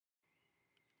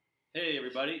Hey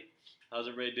everybody, how's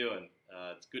everybody doing?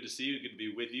 It's good to see you. Good to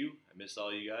be with you. I miss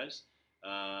all you guys.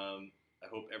 I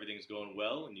hope everything's going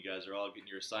well and you guys are all getting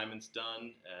your assignments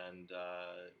done and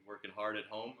working hard at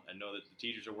home. I know that the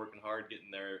teachers are working hard getting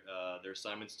their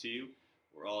assignments to you.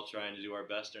 We're all trying to do our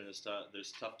best during this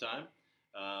tough time,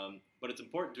 but it's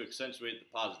important to accentuate the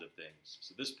positive things.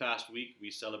 So this past week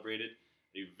we celebrated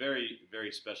a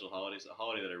very special holiday. It's a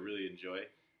holiday that I really enjoy.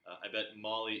 I bet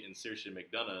Molly and Saoirse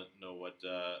McDonough know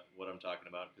what I'm talking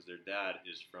about because their dad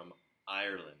is from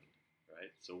Ireland,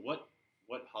 right? So what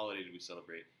holiday did we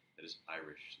celebrate that is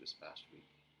Irish this past week?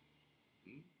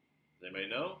 Hmm? Does anybody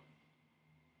know?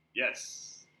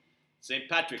 Yes, St.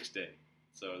 Patrick's Day.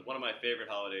 So it's one of my favorite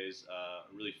holidays.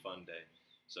 A really fun day.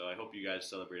 So I hope you guys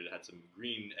celebrated. Had some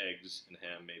green eggs and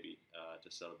ham maybe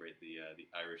to celebrate the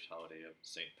Irish holiday of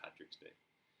St. Patrick's Day.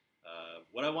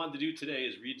 What I wanted to do today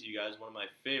is read to you guys one of my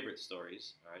favorite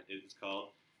stories. All right, it's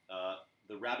called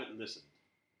 "The Rabbit Listened."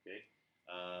 Okay,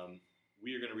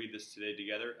 we are going to read this today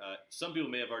together. Some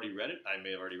people may have already read it. I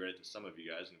may have already read it to some of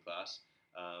you guys in class,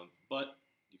 but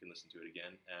you can listen to it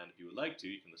again. And if you would like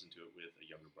to, you can listen to it with a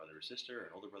younger brother or sister,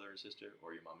 or an older brother or sister,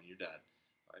 or your mom and your dad,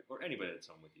 all right, or anybody that's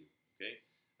home with you. Okay.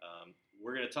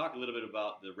 We're going to talk a little bit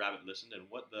about the rabbit listened and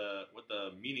what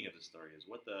the meaning of the story is,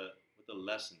 what the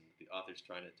lesson the author's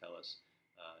trying to tell us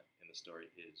in the story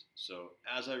is. So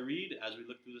as I read, as we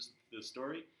look through the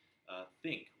story,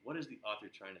 think, what is the author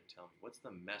trying to tell me? What's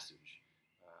the message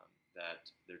that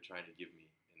they're trying to give me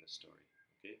in the story?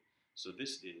 Okay, so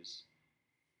this is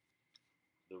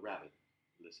the rabbit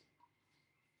listened.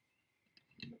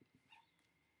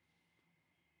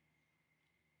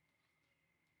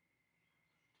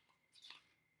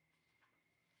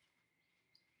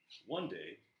 One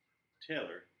day,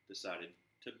 Taylor decided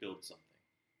to build something.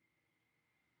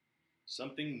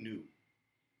 Something new,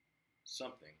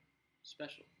 something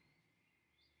special,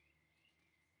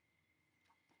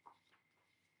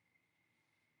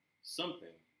 something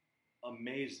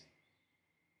amazing.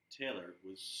 Taylor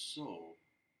was so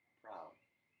proud.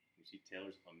 You see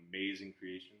Taylor's amazing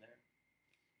creation there?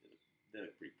 They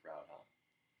look pretty proud, huh?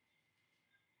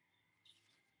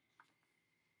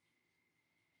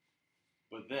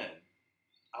 But then,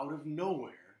 out of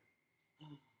nowhere,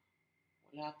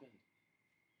 what happened?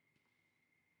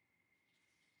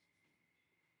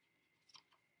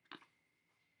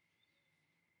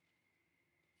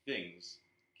 Things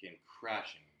came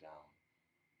crashing down.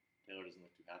 Taylor doesn't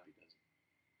look too happy, does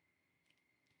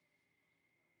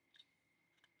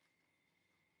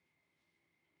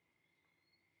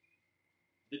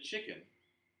he? The chicken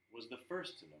was the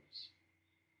first to notice.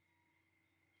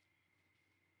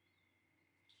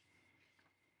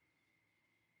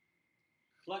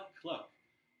 Cluck, cluck.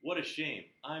 What a shame.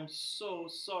 I'm so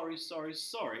sorry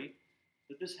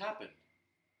that this happened.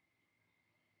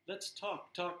 Let's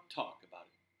talk about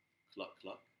it. Cluck,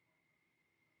 cluck.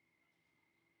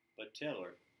 But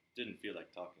Taylor didn't feel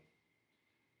like talking.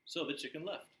 So the chicken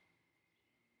left.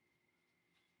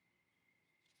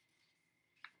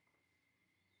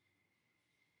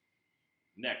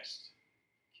 Next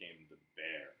came the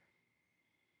bear.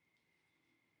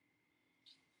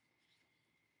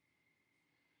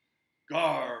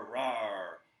 Gar,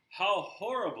 rar, how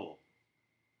horrible!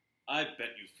 I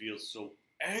bet you feel so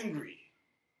angry.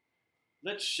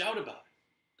 Let's shout about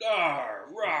it. Gar,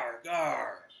 rar,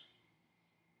 gar.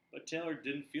 But Taylor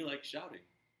didn't feel like shouting,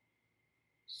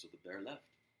 so the bear left.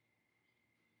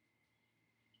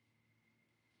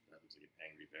 That looks like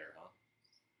an angry bear, huh?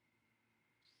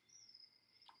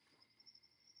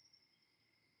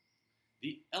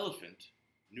 The elephant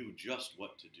knew just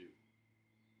what to do.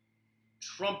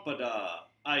 Trumpada!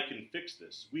 I can fix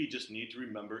this. We just need to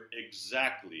remember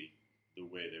exactly the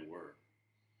way they were.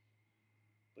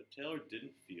 But Taylor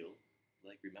didn't feel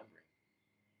like remembering.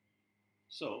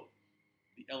 So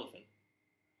the elephant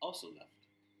also left.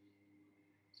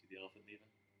 See the elephant leaving?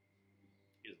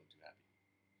 He doesn't look too happy.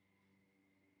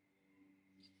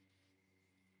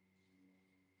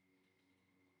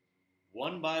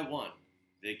 One by one,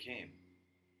 they came.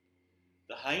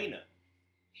 The hyena.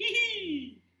 Hee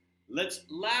hee! Let's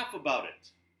laugh about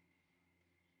it.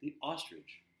 The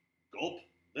ostrich. Gulp.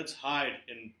 Let's hide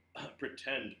and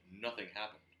pretend nothing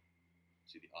happened.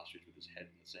 See the ostrich with his head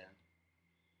in the sand?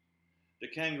 The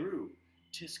kangaroo.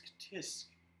 Tisk tisk.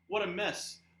 What a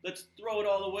mess. Let's throw it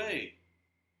all away.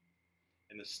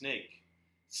 And the snake.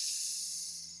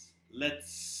 Sss,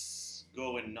 let's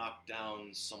go and knock down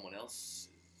someone else's.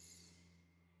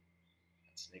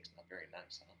 That snake's not very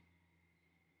nice, huh?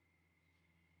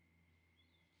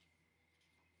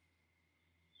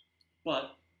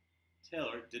 But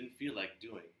Taylor didn't feel like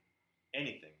doing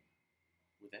anything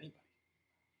with anybody.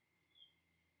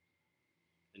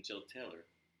 until Taylor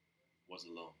was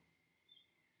alone.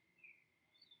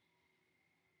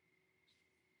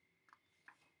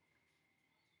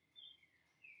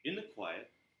 In the quiet,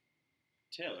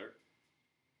 Taylor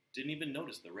didn't even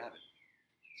notice the rabbit.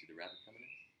 See the rabbit coming in?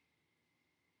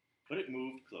 But it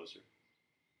moved closer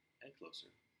and closer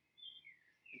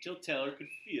until Taylor could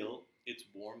feel its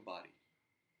warm body.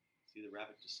 See the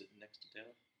rabbit just sitting next to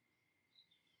Taylor?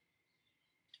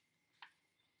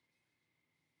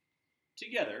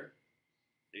 Together,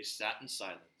 they sat in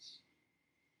silence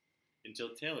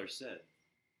until Taylor said,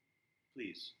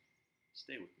 "Please,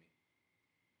 stay with me."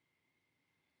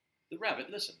 The rabbit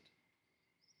listened.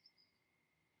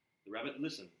 The rabbit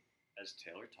listened as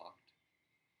Taylor talked.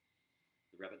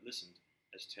 The rabbit listened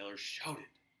as Taylor shouted.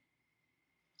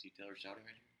 See Taylor shouting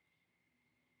right here?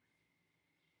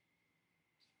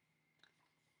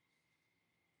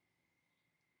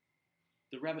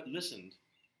 The rabbit listened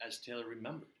as Taylor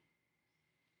remembered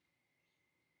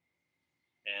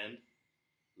and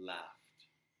laughed.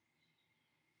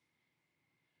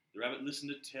 The rabbit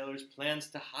listened to Taylor's plans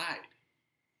to hide,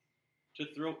 to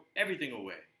throw everything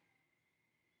away,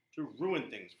 to ruin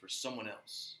things for someone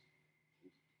else.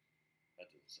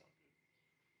 That doesn't sound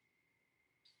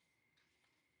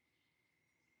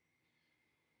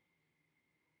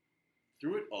good.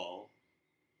 Through it all,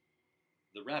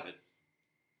 the rabbit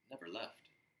never left.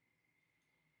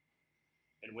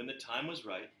 And when the time was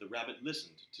right, the rabbit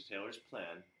listened to Taylor's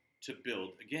plan to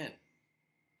build again.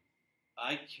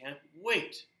 "I can't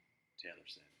wait," Taylor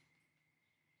said.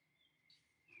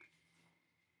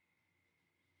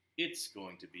 "It's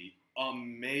going to be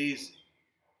amazing."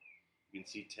 You can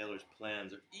see Taylor's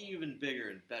plans are even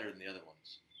bigger and better than the other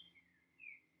ones.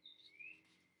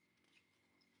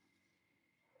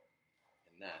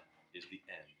 And that is the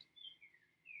end.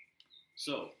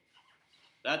 So,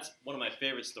 that's one of my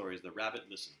favorite stories, The Rabbit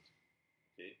Listened.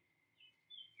 Okay?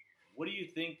 What do you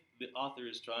think the author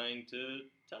is trying to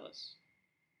tell us?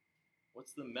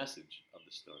 What's the message of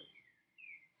the story?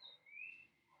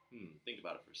 Think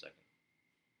about it for a second.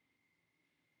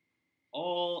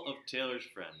 All of Taylor's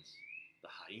friends, the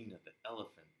hyena, the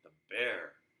elephant, the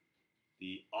bear,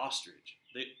 the ostrich,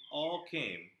 they all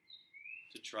came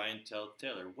to try and tell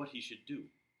Taylor what he should do.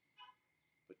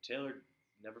 But Taylor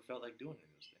never felt like doing any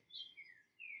of those things.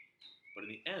 But in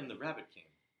the end, the rabbit came.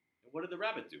 And what did the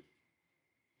rabbit do?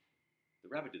 The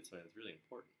rabbit did something that's really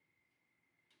important.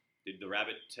 Did the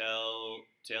rabbit tell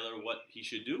Taylor what he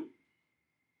should do?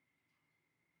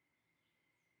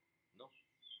 No.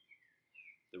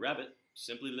 The rabbit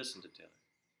simply listened to Taylor.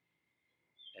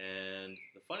 And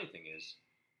the funny thing is,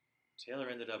 Taylor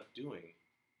ended up doing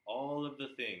all of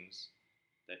the things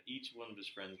that each one of his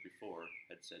friends before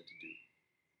had said to do.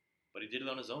 But he did it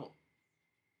on his own.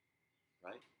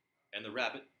 Right? And the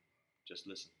rabbit just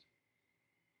listened.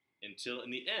 Until in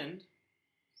the end,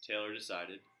 Taylor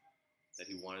decided that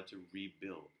he wanted to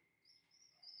rebuild.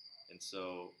 And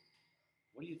so,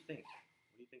 what do you think?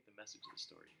 What do you think the message of the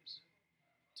story is?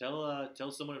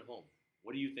 Tell someone at home.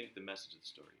 What do you think the message of the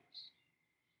story is?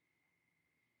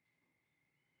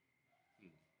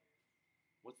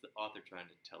 What's the author trying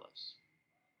to tell us?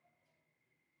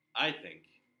 I think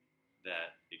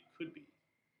that it could be.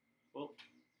 Well,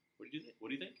 what do you think? What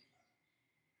do you think?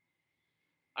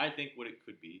 I think what it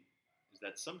could be is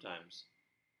that sometimes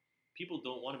people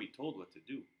don't want to be told what to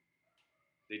do.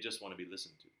 They just want to be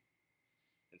listened to.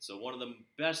 And so one of the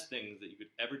best things that you could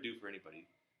ever do for anybody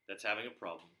that's having a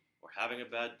problem or having a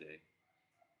bad day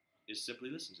is simply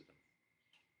listen to them.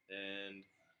 And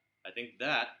I think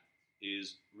that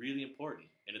is really important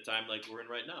in a time like we're in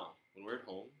right now. When we're at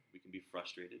home, we can be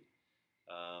frustrated.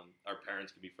 Our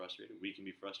parents can be frustrated. We can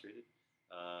be frustrated.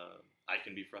 I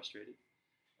can be frustrated.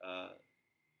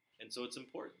 And so it's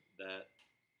important that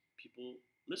people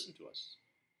listen to us.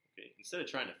 Okay, instead of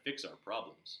trying to fix our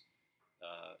problems,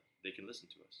 they can listen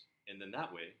to us, and then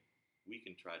that way we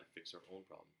can try to fix our own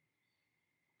problem.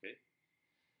 Okay,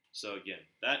 so again,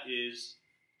 that is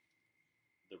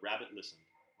The Rabbit Listened,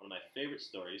 one of my favorite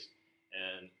stories,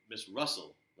 and Miss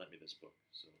Russell lent me this book.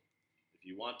 So if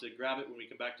you want to grab it when we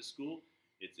come back to school,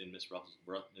 it's in Miss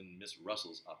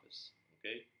Russell's office.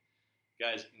 Okay.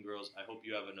 Guys and girls, I hope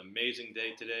you have an amazing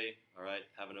day today. All right,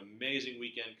 have an amazing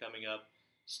weekend coming up.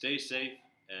 Stay safe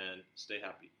and stay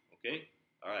happy. Okay?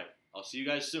 All right, I'll see you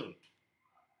guys soon.